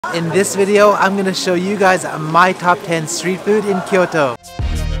In this video, I'm gonna show you guys my top 10 street food in Kyoto.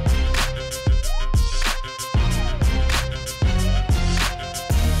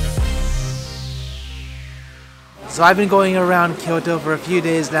 So I've been going around Kyoto for a few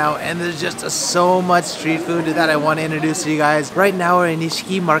days now, and there's just so much street food that I want to introduce to you guys. Right now we're in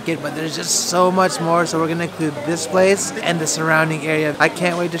Nishiki Market, but there's just so much more, so we're going to include this place and the surrounding area. I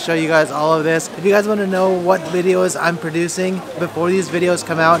can't wait to show you guys all of this. If you guys want to know what videos I'm producing before these videos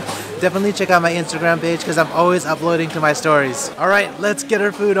come out, definitely check out my Instagram page because I'm always uploading to my stories. Alright, let's get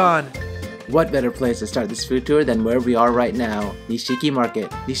our food on! What better place to start this food tour than where we are right now, Nishiki Market.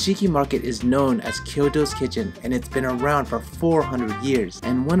 Nishiki Market is known as Kyoto's kitchen, and it's been around for 400 years.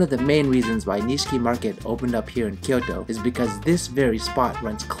 And one of the main reasons why Nishiki Market opened up here in Kyoto is because this very spot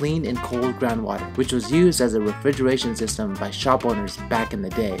runs clean and cold groundwater, which was used as a refrigeration system by shop owners back in the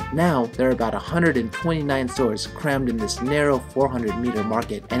day. Now, there are about 129 stores crammed in this narrow 400-meter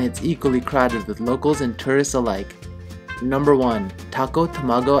market, and it's equally crowded with locals and tourists alike. Number 1. Tako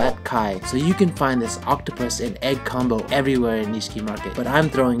Tamago at Kai. So you can find this octopus and egg combo everywhere in Nishiki Market. But I'm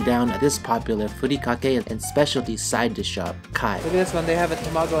throwing down at this popular furikake and specialty side dish shop, Kai. For this one, they have a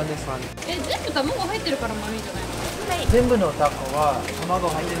tamago in this one.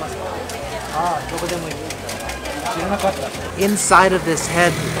 Inside of this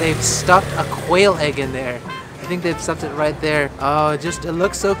head, they've stuffed a quail egg in there. I think they've stuffed it right there. Oh, it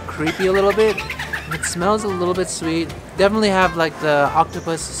looks so creepy a little bit. It smells a little bit sweet. Definitely have like the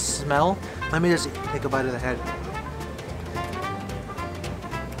octopus smell. Let me just take a bite of the head.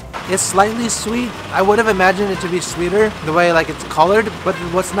 It's slightly sweet. I would have imagined it to be sweeter the way like it's colored, but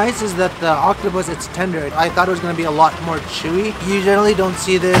what's nice is that the octopus, it's tender. I thought it was going to be a lot more chewy. You generally don't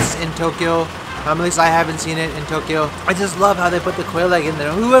see this in Tokyo. At least I haven't seen it in Tokyo. I just love how they put the quail egg in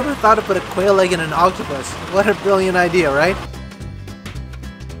there. Whoever thought to put a quail egg in an octopus? What a brilliant idea, right?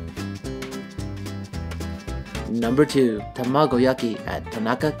 Number 2. Tamagoyaki at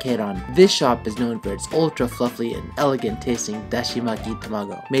Tanaka Keiran. This shop is known for its ultra fluffy and elegant tasting Dashimaki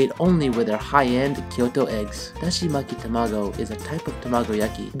Tamago, made only with their high-end Kyoto eggs. Dashimaki Tamago is a type of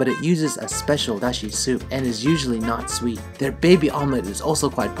Tamagoyaki, but it uses a special dashi soup and is usually not sweet. Their baby omelet is also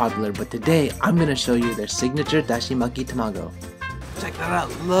quite popular, but today I'm gonna show you their signature Dashimaki Tamago. Check that out,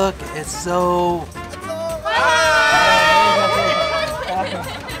 look, it's so...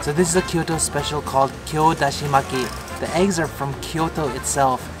 So this is a Kyoto special called Kyo Dashimaki. The eggs are from Kyoto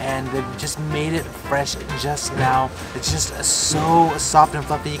itself, and they've just made it fresh just now. It's just so soft and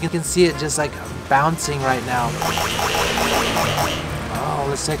fluffy. You can see it just like bouncing right now. Oh,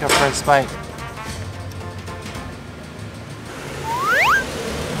 let's take our first bite.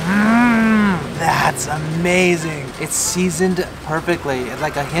 That's amazing. It's seasoned perfectly. It's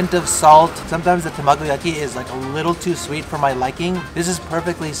like a hint of salt. Sometimes the tamagoyaki is like a little too sweet for my liking. This is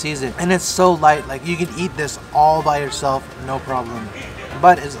perfectly seasoned, and it's so light. Like you can eat this all by yourself, no problem.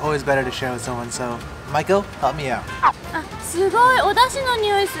 But it's always better to share with someone. So, Michael, help me out. すごいお出汁の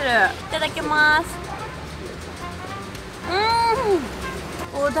匂いする。いただきます。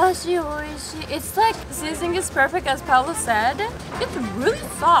Odashi oishi. It's like seasoning is perfect as Paolo said. It's really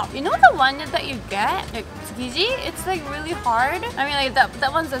soft. You know the one that you get, like tsukiji? It's like really hard. I mean like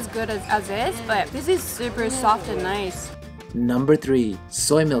that one's as good as is, but this is super soft and nice. Number 3.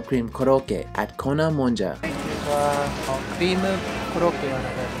 Soy milk cream koroke at Kona Monja. Cream koroke.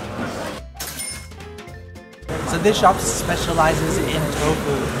 So this shop specializes in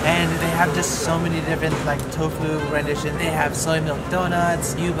tofu, and they have just so many different like tofu renditions. They have soy milk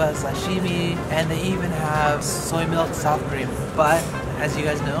donuts, yuba sashimi, and they even have soy milk soft cream. But as you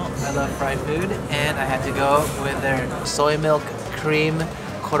guys know, I love fried food, and I had to go with their soy milk cream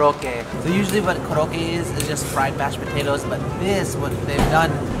koroke. So usually what koroke is just fried mashed potatoes, but this, what they've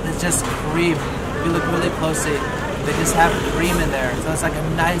done, is just cream. If you look really closely, they just have cream in there, so it's like a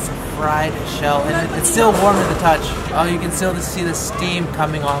nice fried shell, and it's still warm to the touch. Oh, you can still see the steam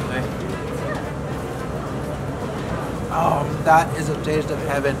coming off it. Oh, that is a taste of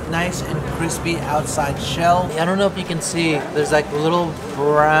heaven. Nice and crispy outside shell. I don't know if you can see, there's like little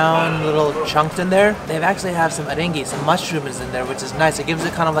brown little chunks in there. They actually have some arengi, some mushrooms in there, which is nice. It gives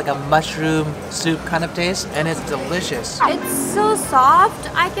it kind of like a mushroom soup kind of taste, and it's delicious. It's so soft,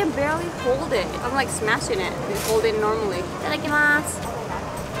 I can barely hold it. I'm like smashing it and hold it normally. Itadakimasu.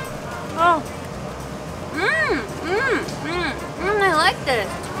 Oh. I like this.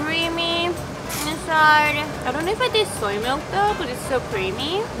 It's creamy inside. I don't know if I taste soy milk though, but it's so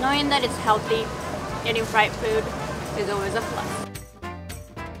creamy. Knowing that it's healthy, eating fried food is always a plus.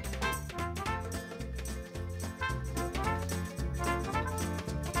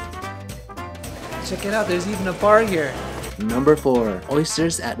 Check it out, there's even a bar here. Number 4.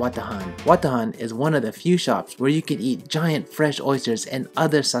 Oysters at Watahan. Watahan is one of the few shops where you can eat giant fresh oysters and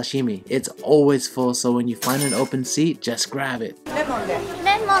other sashimi. It's always full, so when you find an open seat, just grab it. レモ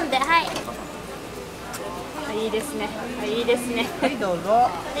ンで、はい。いいですね。いいですね。はい、どうぞ。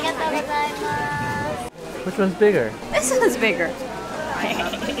ありがとうございます。Which one's bigger? This one's bigger.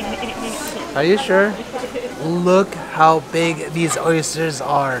 Are you sure? Look how big these oysters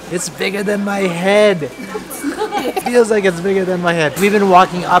are. It's bigger than my head. It feels like it's bigger than my head. We've been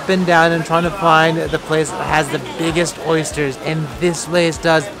walking up and down and trying to find the place that has the biggest oysters, and this place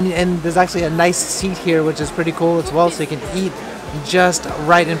does. And there's actually a nice seat here, which is pretty cool as well, so you can eat just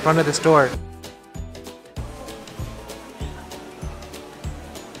right in front of the store.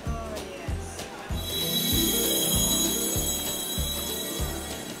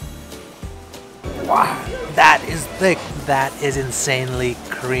 Wow, that is thick. That is insanely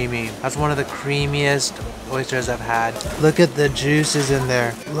creamy. That's one of the creamiest oysters I've had. Look at the juices in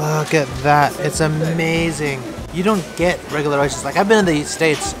there. Look at that. It's amazing. You don't get regular oysters. Like, I've been in the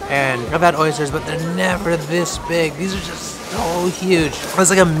States and I've had oysters, but they're never this big. These are just so huge. It's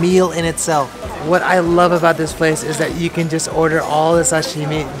like a meal in itself. What I love about this place is that you can just order all the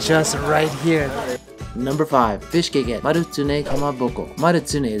sashimi just right here. Number 5. Fish cake at Marutsune Kamaboko.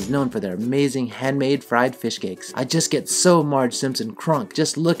 Marutsune is known for their amazing handmade fried fish cakes. I just get so Marge Simpson crunk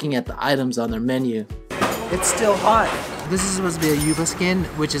just looking at the items on their menu. It's still hot. This is supposed to be a yuba skin,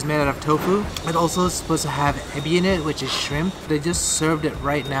 which is made out of tofu. It also is supposed to have ebi in it, which is shrimp. They just served it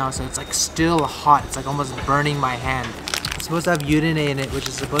right now, so it's like still hot. It's like almost burning my hand. It's supposed to have urine in it, which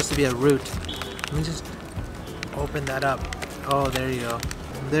is supposed to be a root. Let me just open that up. Oh, there you go.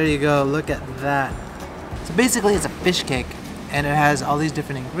 There you go. Look at that. So basically it's a fish cake and it has all these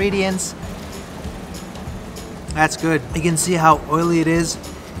different ingredients. That's good. You can see how oily it is.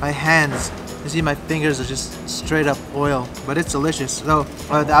 My hands, you see my fingers are just straight up oil, but it's delicious. So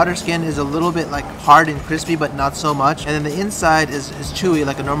the outer skin is a little bit like hard and crispy, but not so much. And then the inside is chewy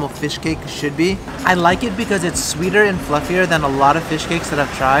like a normal fish cake should be. I like it because it's sweeter and fluffier than a lot of fish cakes that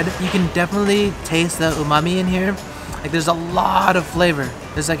I've tried. You can definitely taste the umami in here. Like, there's a lot of flavor.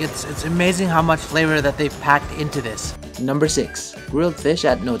 It's amazing how much flavor that they've packed into this. Number 6. Grilled fish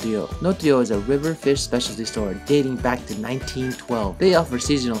at Notoyo. Notoyo is a river fish specialty store dating back to 1912. They offer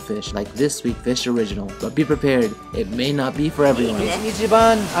seasonal fish like this sweet fish original, but be prepared, it may not be for everyone. 一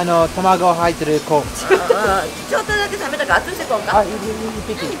番卵入ってる子。ちょっとだけ冷めたから熱していこうか。あ、一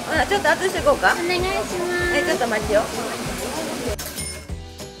匹。ちょっと熱していこうか。お願いします。ちょっと待ってよ。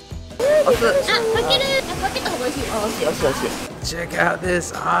 Check out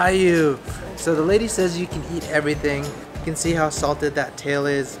this ayu. So the lady says you can eat everything. You can see how salted that tail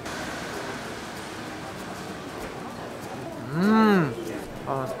is. Mmm.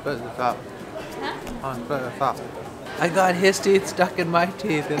 Oh, spit this up. Oh, spit this up. I got his teeth stuck in my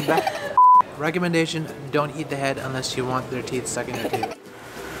teeth and that. Recommendation: don't eat the head unless you want their teeth stuck in your teeth.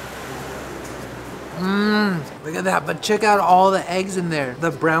 Look at that, but check out all the eggs in there.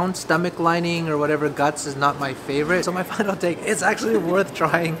 The brown stomach lining or whatever guts is not my favorite. So my final take, it's actually worth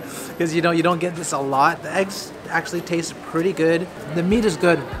trying because you don't get this a lot. The eggs actually taste pretty good. The meat is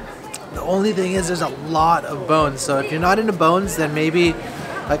good. The only thing is there's a lot of bones. So if you're not into bones, then maybe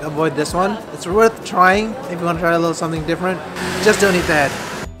like avoid this one. It's worth trying if you want to try a little something different. Just don't eat the head.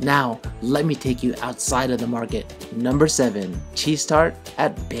 Now, let me take you outside of the market. Number 7, cheese tart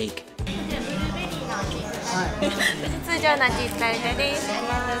at Bake.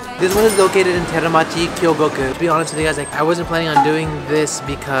 This one is located in Teramachi, Kyogoku. To be honest with you guys, I wasn't planning on doing this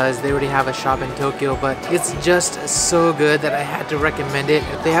because they already have a shop in Tokyo, but it's just so good that I had to recommend it.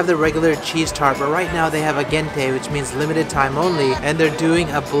 They have the regular cheese tart, but right now they have a gente, which means limited time only, and they're doing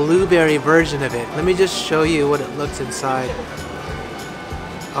a blueberry version of it. Let me just show you what it looks inside.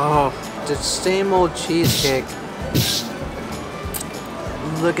 Oh, just same old cheesecake.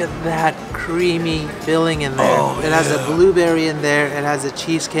 Look at that creamy filling in there. Oh, it has a blueberry in there, it has a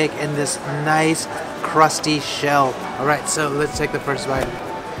cheesecake, and this nice crusty shell. Alright, so let's take the first bite.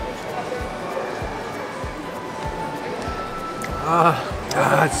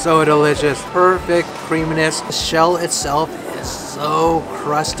 It's so delicious. Perfect creaminess. The shell itself is so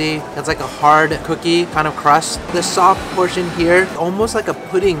crusty. It's like a hard cookie kind of crust. The soft portion here, almost like a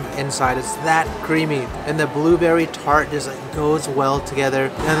pudding inside. It's that creamy. And the blueberry tart just goes well together.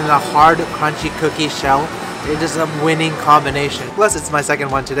 And then the hard, crunchy cookie shell. It is a winning combination. Plus, it's my second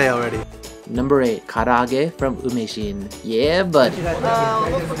one today already. Number 8, Karaage from Umeshin. Yeah, but 僕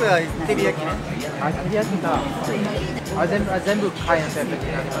は照り焼きね。あ、照り焼きか。あ、全部カイエンペッパー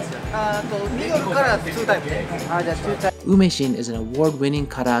になりますよね。ミドルから2タイプね。あ、じゃあ2タイプ。 Umeshin is an award-winning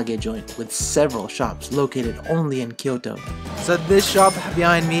karaage joint with several shops located only in Kyoto. So this shop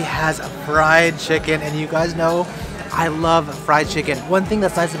behind me has a fried chicken, and you guys know I love fried chicken. One thing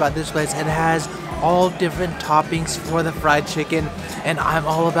that's nice about this place, it has all different toppings for the fried chicken, and I'm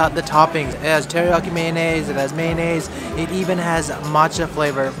all about the toppings. It has teriyaki mayonnaise, it has mayonnaise, it even has matcha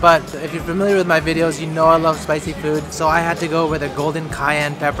flavor. But if you're familiar with my videos, you know I love spicy food, so I had to go with a golden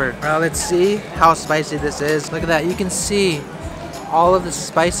cayenne pepper. Now let's see how spicy this is. Look at that, you can see all of the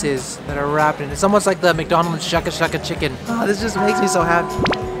spices that are wrapped in it. It's almost like the McDonald's shaka shaka chicken. Oh, this just makes me so happy.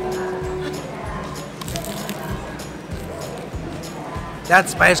 That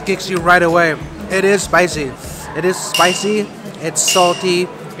spice kicks you right away. It is spicy. It is spicy, it's salty,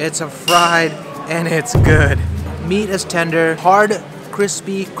 it's fried, and it's good. Meat is tender, hard,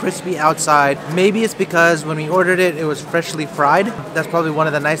 crispy outside. Maybe it's because when we ordered it, it was freshly fried. That's probably one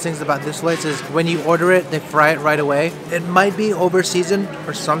of the nice things about this place is when you order it, they fry it right away. It might be over seasoned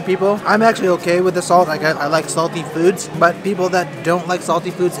for some people. I'm actually okay with the salt. I like salty foods, but people that don't like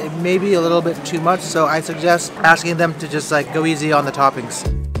salty foods, it may be a little bit too much. So I suggest asking them to just like go easy on the toppings.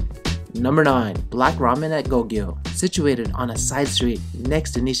 Number 9, Black Ramen at Gogyo. Situated on a side street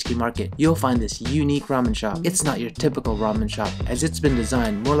next to Nishiki Market, you'll find this unique ramen shop. It's not your typical ramen shop, as it's been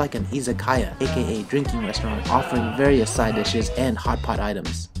designed more like an izakaya, aka drinking restaurant, offering various side dishes and hot pot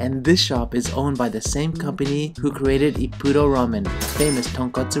items. And this shop is owned by the same company who created Ippudo Ramen, a famous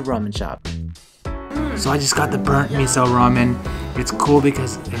tonkotsu ramen shop. So I just got the burnt miso ramen. It's cool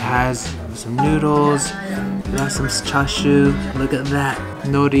because it has some noodles, it has some chashu. Look at that.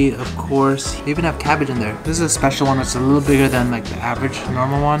 Nori, of course. They even have cabbage in there. This is a special one. It's a little bigger than like the average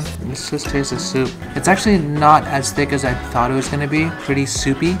normal one. Let's just taste the soup. It's actually not as thick as I thought it was going to be. Pretty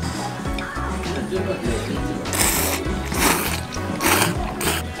soupy.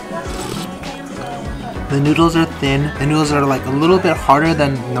 The noodles are thin. The noodles are like a little bit harder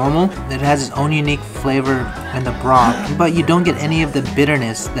than normal. It has its own unique flavor in the broth, but you don't get any of the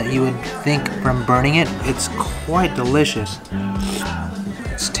bitterness that you would think from burning it. It's quite delicious.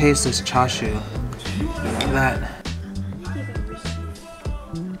 Let's taste this chashu.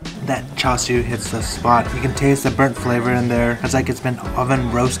 That chashu hits the spot. You can taste the burnt flavor in there. It's like it's been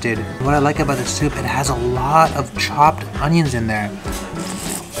oven roasted. What I like about the soup, it has a lot of chopped onions in there.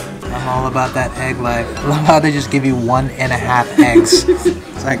 I'm all about that egg life. I love how they just give you 1.5 eggs.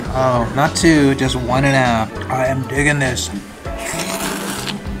 It's like, oh, not 2, just 1.5. I am digging this.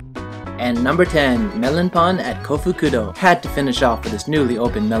 And number 10, Melon Pan at Kofukudo. Had to finish off with this newly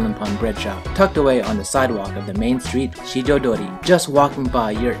opened Melon Pan bread shop, tucked away on the sidewalk of the main street, Shijodori. Just walking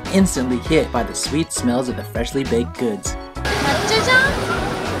by, you're instantly hit by the sweet smells of the freshly baked goods.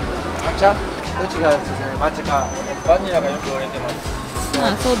 Matcha? どっちが抹茶かバニラがよく言われてます。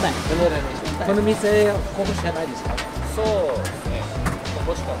あ、そうだよ。この店、ここしかないですか？そうですね。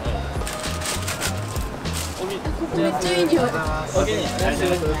ここしかない。めっちゃいい匂い。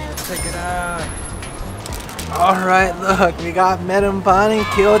Check it out. Alright, look, we got Melon Pan in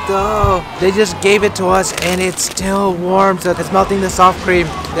Kyoto. They just gave it to us and it's still warm, so it's melting the soft cream.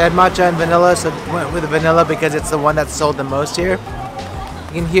 They had matcha and vanilla, so went with vanilla because it's the one that's sold the most here.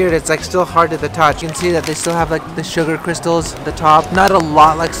 You can hear it, it's like still hard to the touch. You can see that they still have like the sugar crystals at the top. Not a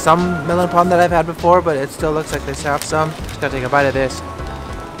lot like some Melon Pan that I've had before, but it still looks like they have some. Just gotta take a bite of this.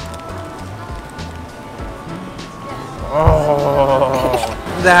 Oh,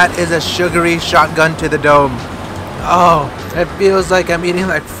 that is a sugary shotgun to the dome. Oh, it feels like I'm eating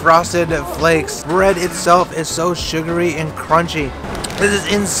like frosted flakes. Bread itself is so sugary and crunchy. This is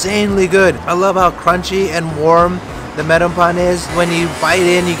insanely good. I love how crunchy and warm the Melon Pan is. When you bite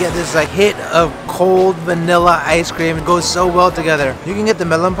in, you get this like hit of cold vanilla ice cream. It goes so well together. You can get the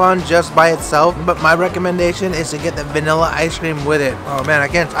Melon Pan just by itself, but my recommendation is to get the vanilla ice cream with it. Oh man, I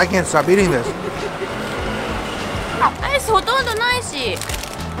can't stop eating this. アイスほとんどないし。It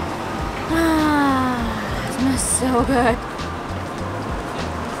smells so good.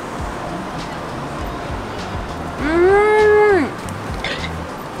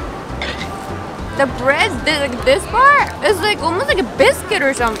 The bread, this part is like almost like a biscuit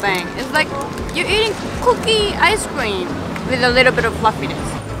or something. It's like you're eating cookie ice cream with a little bit of fluffiness.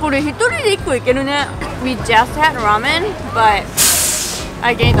 これ一人で1個いけるね。We just had ramen, but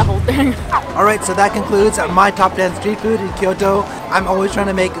I gained the whole thing. Alright, so that concludes my top 10 street food in Kyoto. I'm always trying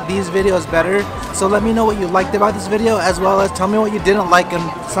to make these videos better. So let me know what you liked about this video, as well as tell me what you didn't like and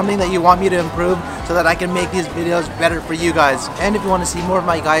something that you want me to improve so that I can make these videos better for you guys. And if you want to see more of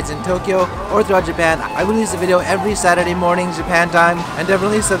my guides in Tokyo or throughout Japan, I release a video every Saturday morning Japan time. And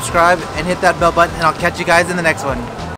definitely subscribe and hit that bell button, and I'll catch you guys in the next one.